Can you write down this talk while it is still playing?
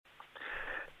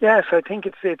Yes, I think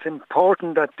it's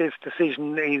important that this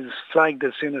decision is flagged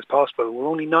as soon as possible. We're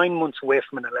only 9 months away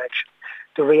from an election.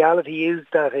 The reality is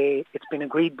that it's been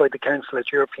agreed by the Council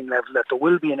at European level that there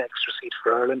will be an extra seat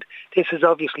for Ireland. This is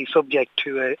obviously subject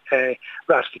to a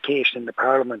ratification in the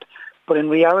Parliament. But in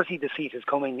reality, the seat is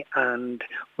coming, and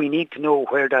we need to know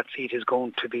where that seat is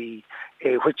going to be,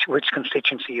 which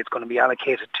constituency it's going to be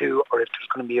allocated to, or if there's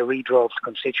going to be a redraw of the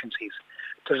constituencies.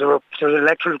 There's an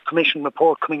Electoral Commission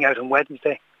report coming out on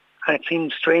Wednesday, and it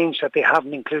seems strange that they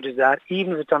haven't included that,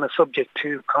 even if it's on a subject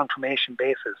to confirmation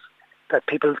basis, that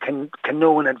people can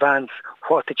know in advance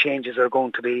what the changes are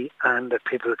going to be and that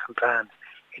people can plan.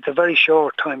 It's a very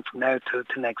short time from now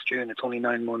to next June. It's only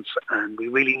 9 months, and we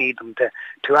really need them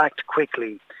to act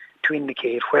quickly to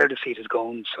indicate where the seat is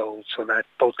going, so that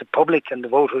both the public and the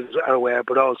voters are aware,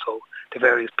 but also the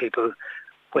various people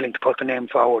willing to put their name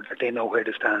forward, that they know where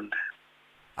to stand.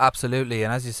 Absolutely,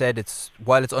 and as you said,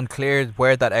 while it's unclear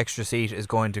where that extra seat is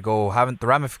going to go, the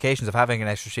ramifications of having an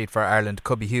extra seat for Ireland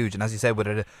could be huge. And as you said, with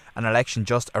an election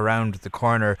just around the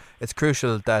corner, it's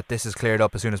crucial that this is cleared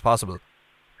up as soon as possible.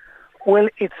 Well,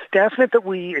 it's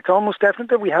almost definite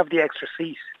that we have the extra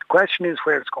seat. The question is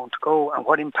where it's going to go and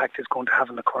what impact it's going to have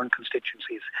on the current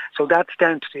constituencies. So that's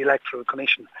down to the Electoral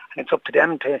Commission, and it's up to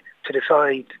them to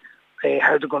decide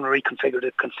how they're going to reconfigure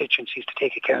the constituencies to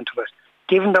take account of it.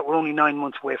 Given that we're only 9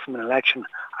 months away from an election,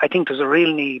 I think there's a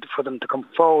real need for them to come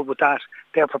forward with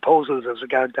their proposals as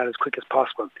regards that as quick as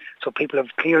possible, so people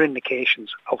have clear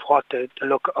indications of what the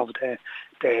look of the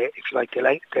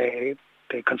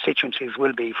constituencies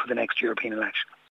will be for the next European election.